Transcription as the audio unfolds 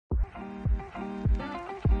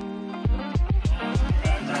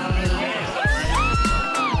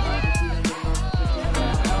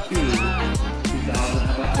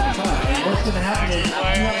is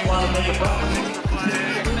I have a lot of mega bucks.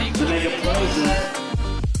 The mega pros is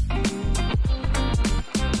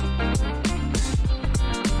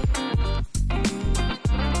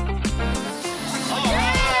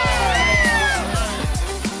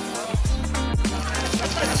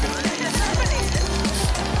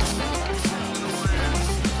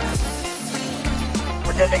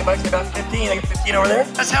we're 10 megabucks, about 15, I get 15 over there.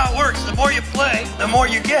 That's how it works. The more you play, the more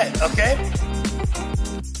you get, okay?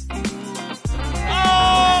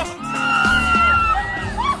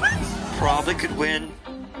 Probably could win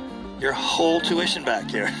your whole tuition back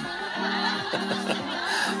here.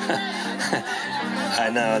 I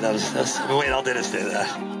know, that was wait all day to say that.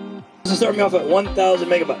 This is starting me off at 1,000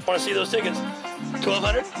 megabucks. Want to see those tickets?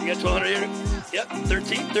 1,200? You got 1,200 here? Yep,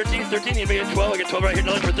 13. You get 12. I get 12 right here.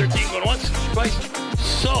 Another for 13. Going once, twice.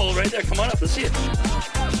 Sold right there. Come on up. Let's see it.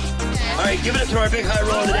 All right, giving it to our big high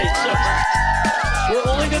roller today. So we're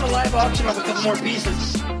only going to live auction off a couple more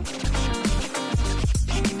pieces.